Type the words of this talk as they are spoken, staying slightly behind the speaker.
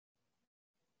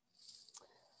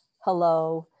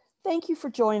Hello. Thank you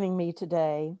for joining me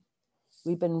today.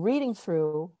 We've been reading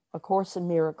through A Course in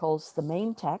Miracles, the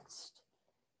main text,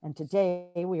 and today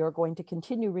we are going to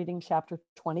continue reading chapter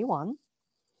 21,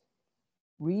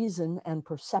 Reason and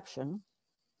Perception.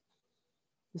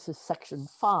 This is section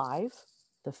 5,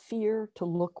 the fear to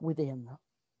look within.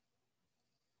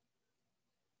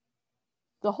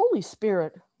 The Holy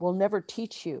Spirit will never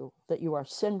teach you that you are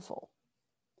sinful.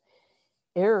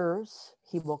 Errors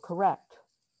he will correct,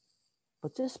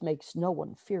 but this makes no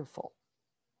one fearful.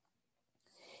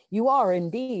 You are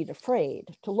indeed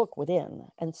afraid to look within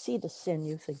and see the sin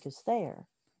you think is there.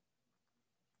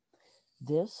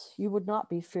 This you would not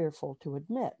be fearful to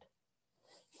admit.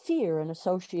 Fear in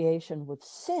association with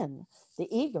sin, the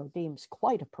ego deems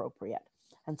quite appropriate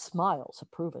and smiles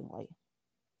approvingly.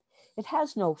 It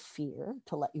has no fear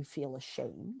to let you feel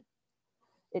ashamed.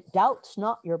 It doubts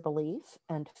not your belief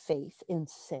and faith in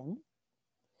sin.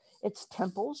 Its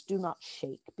temples do not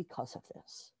shake because of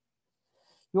this.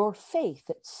 Your faith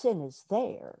that sin is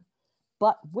there,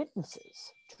 but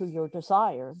witnesses to your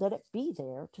desire that it be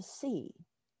there to see.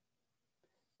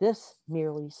 This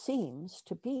merely seems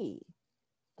to be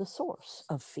the source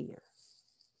of fear.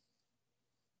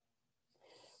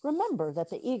 Remember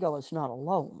that the ego is not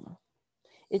alone.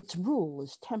 Its rule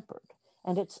is tempered,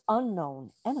 and its unknown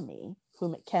enemy,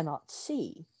 whom it cannot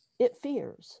see, it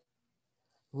fears.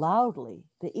 Loudly,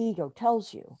 the ego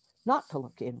tells you not to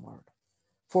look inward.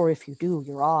 For if you do,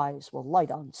 your eyes will light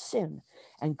on sin,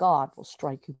 and God will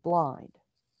strike you blind.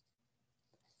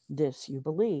 This you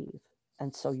believe,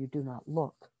 and so you do not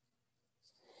look.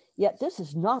 Yet this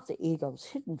is not the ego's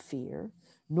hidden fear,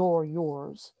 nor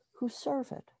yours who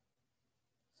serve it.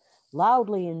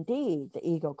 Loudly indeed, the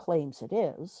ego claims it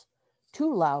is,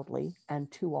 too loudly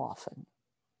and too often.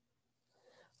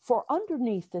 For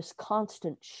underneath this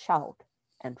constant shout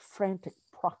and frantic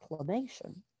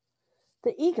proclamation,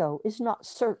 the ego is not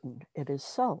certain it is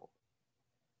so.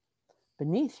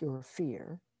 Beneath your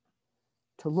fear,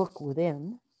 to look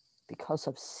within because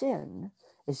of sin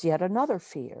is yet another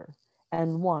fear,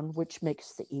 and one which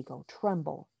makes the ego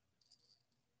tremble.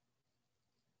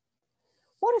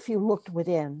 What if you looked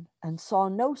within and saw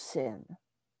no sin?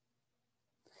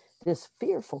 This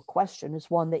fearful question is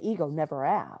one the ego never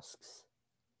asks.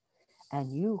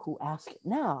 And you who ask it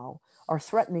now are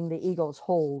threatening the ego's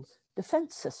whole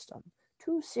defense system,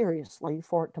 too seriously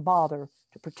for it to bother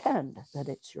to pretend that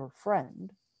it's your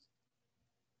friend.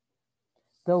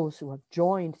 Those who have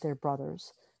joined their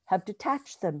brothers have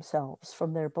detached themselves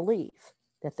from their belief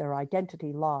that their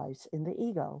identity lies in the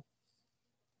ego.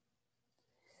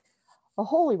 A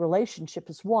holy relationship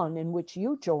is one in which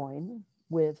you join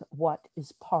with what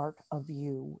is part of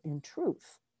you in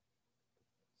truth.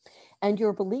 And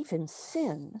your belief in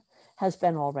sin has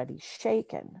been already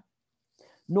shaken.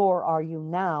 Nor are you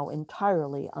now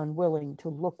entirely unwilling to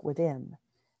look within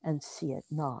and see it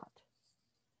not.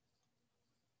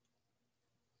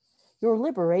 Your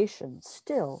liberation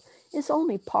still is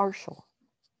only partial,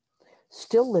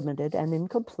 still limited and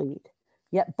incomplete,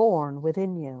 yet born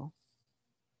within you.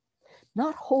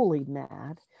 Not wholly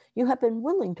mad, you have been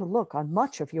willing to look on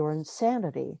much of your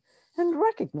insanity and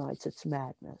recognize its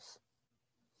madness.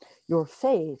 Your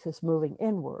faith is moving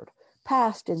inward,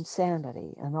 past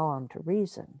insanity and on to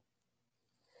reason.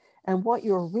 And what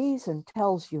your reason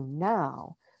tells you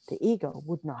now, the ego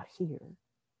would not hear.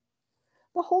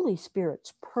 The Holy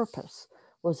Spirit's purpose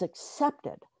was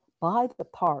accepted by the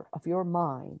part of your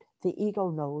mind the ego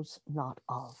knows not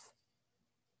of.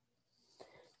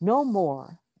 No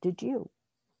more did you.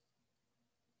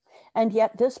 And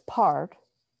yet this part,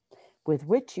 with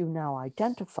which you now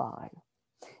identify,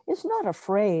 is not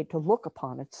afraid to look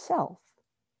upon itself.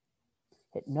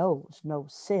 It knows no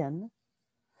sin.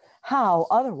 How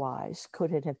otherwise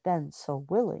could it have been so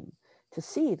willing to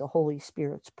see the Holy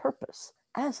Spirit's purpose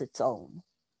as its own?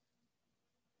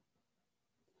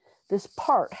 This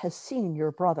part has seen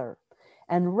your brother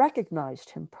and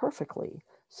recognized him perfectly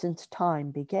since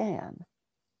time began.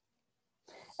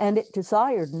 And it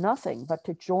desired nothing but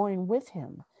to join with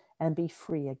him and be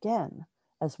free again,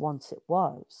 as once it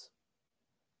was.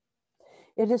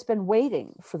 It has been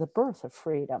waiting for the birth of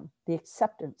freedom, the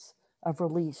acceptance of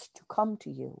release to come to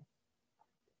you.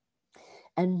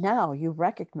 And now you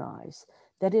recognize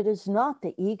that it is not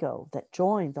the ego that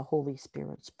joined the Holy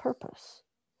Spirit's purpose.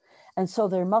 And so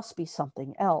there must be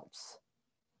something else.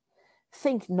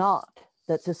 Think not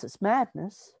that this is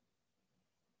madness.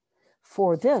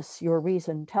 For this your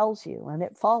reason tells you, and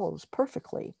it follows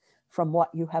perfectly from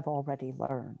what you have already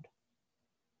learned.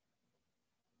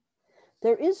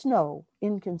 There is no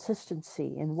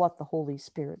inconsistency in what the Holy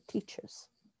Spirit teaches.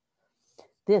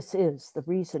 This is the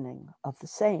reasoning of the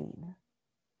sane.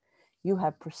 You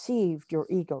have perceived your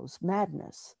ego's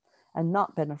madness and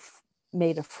not been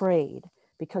made afraid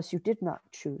because you did not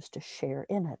choose to share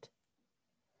in it.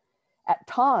 At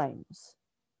times,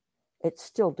 it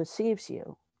still deceives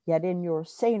you, yet in your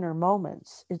saner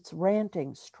moments, its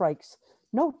ranting strikes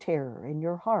no terror in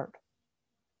your heart.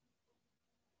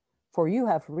 For you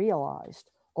have realized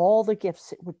all the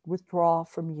gifts it would withdraw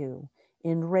from you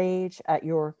in rage at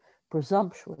your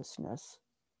presumptuousness,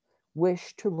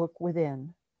 wish to look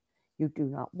within, you do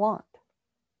not want.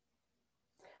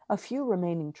 A few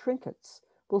remaining trinkets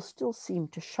will still seem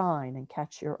to shine and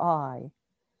catch your eye,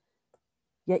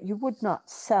 yet you would not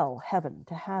sell heaven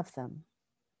to have them.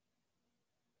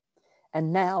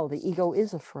 And now the ego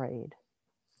is afraid.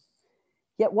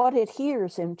 Yet what it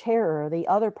hears in terror, the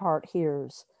other part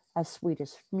hears as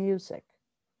sweetest music.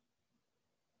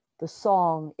 The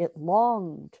song it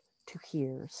longed to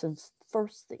hear since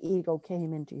first the ego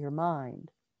came into your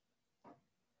mind.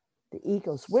 The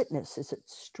ego's witness is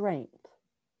its strength.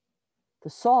 The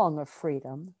song of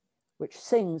freedom, which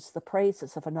sings the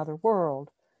praises of another world,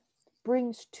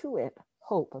 brings to it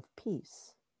hope of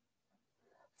peace.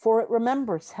 For it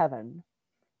remembers heaven,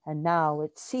 and now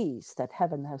it sees that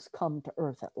heaven has come to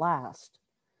earth at last,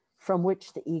 from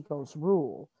which the ego's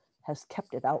rule has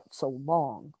kept it out so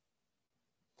long.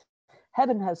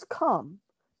 Heaven has come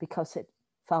because it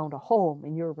found a home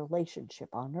in your relationship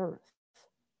on earth.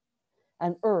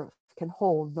 And earth can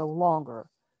hold no longer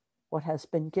what has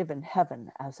been given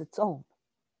heaven as its own.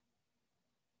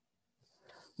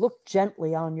 Look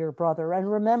gently on your brother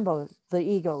and remember the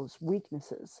ego's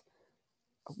weaknesses.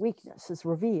 A weakness is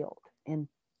revealed in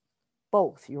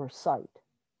both your sight.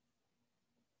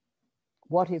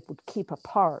 What it would keep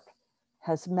apart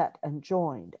has met and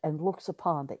joined and looks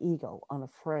upon the ego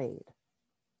unafraid.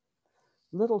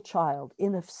 Little child,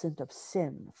 innocent of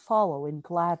sin, follow in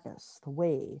gladness the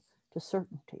way to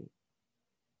certainty.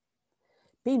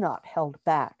 Be not held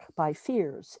back by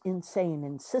fear's insane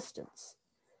insistence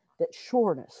that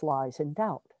sureness lies in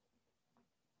doubt.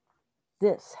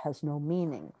 This has no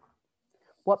meaning.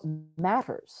 What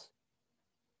matters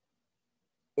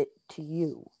it to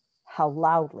you, how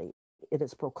loudly it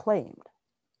is proclaimed.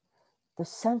 The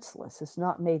senseless is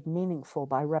not made meaningful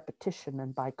by repetition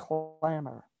and by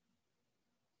clamor.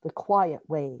 The quiet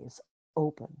way is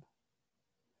open.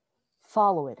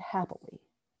 Follow it happily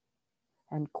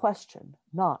and question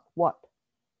not what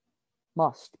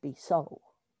must be so.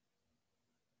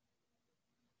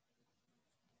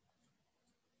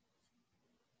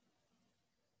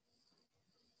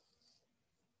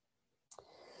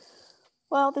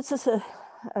 Well, this is a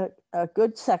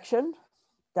good section,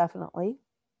 definitely.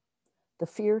 The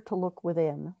fear to look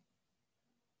within.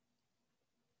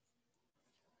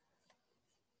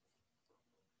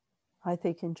 I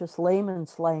think in just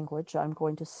layman's language, I'm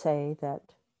going to say that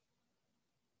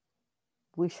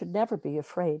we should never be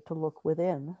afraid to look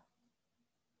within,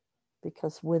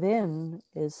 because within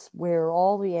is where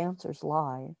all the answers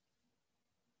lie.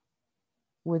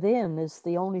 Within is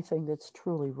the only thing that's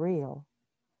truly real.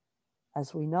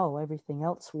 As we know, everything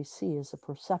else we see is a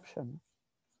perception.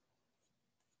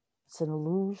 It's an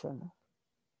illusion.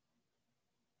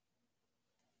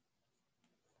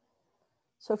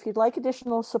 So if you'd like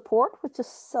additional support with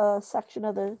this section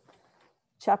of the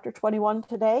chapter 21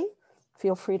 today,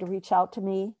 feel free to reach out to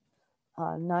me,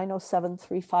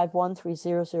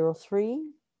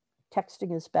 907-351-3003.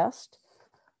 Texting is best.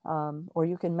 Or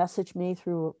you can message me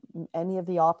through any of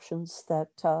the options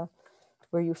that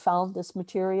where you found this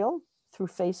material, through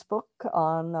Facebook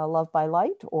on Love by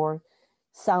Light, or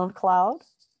SoundCloud,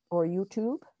 or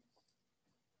YouTube.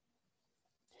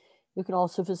 You can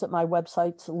also visit my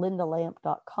websites,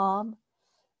 lindalamp.com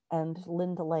and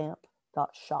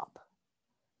lindalamp.shop.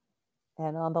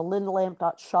 And on the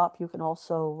lindalamp.shop, you can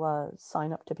also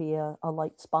sign up to be a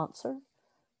light sponsor.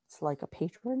 It's like a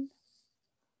patron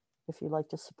if you'd like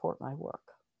to support my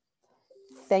work.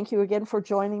 Thank you again for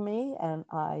joining me, and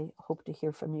I hope to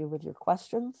hear from you with your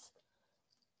questions.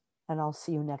 And I'll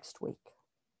see you next week.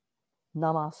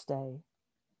 Namaste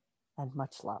and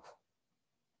much love.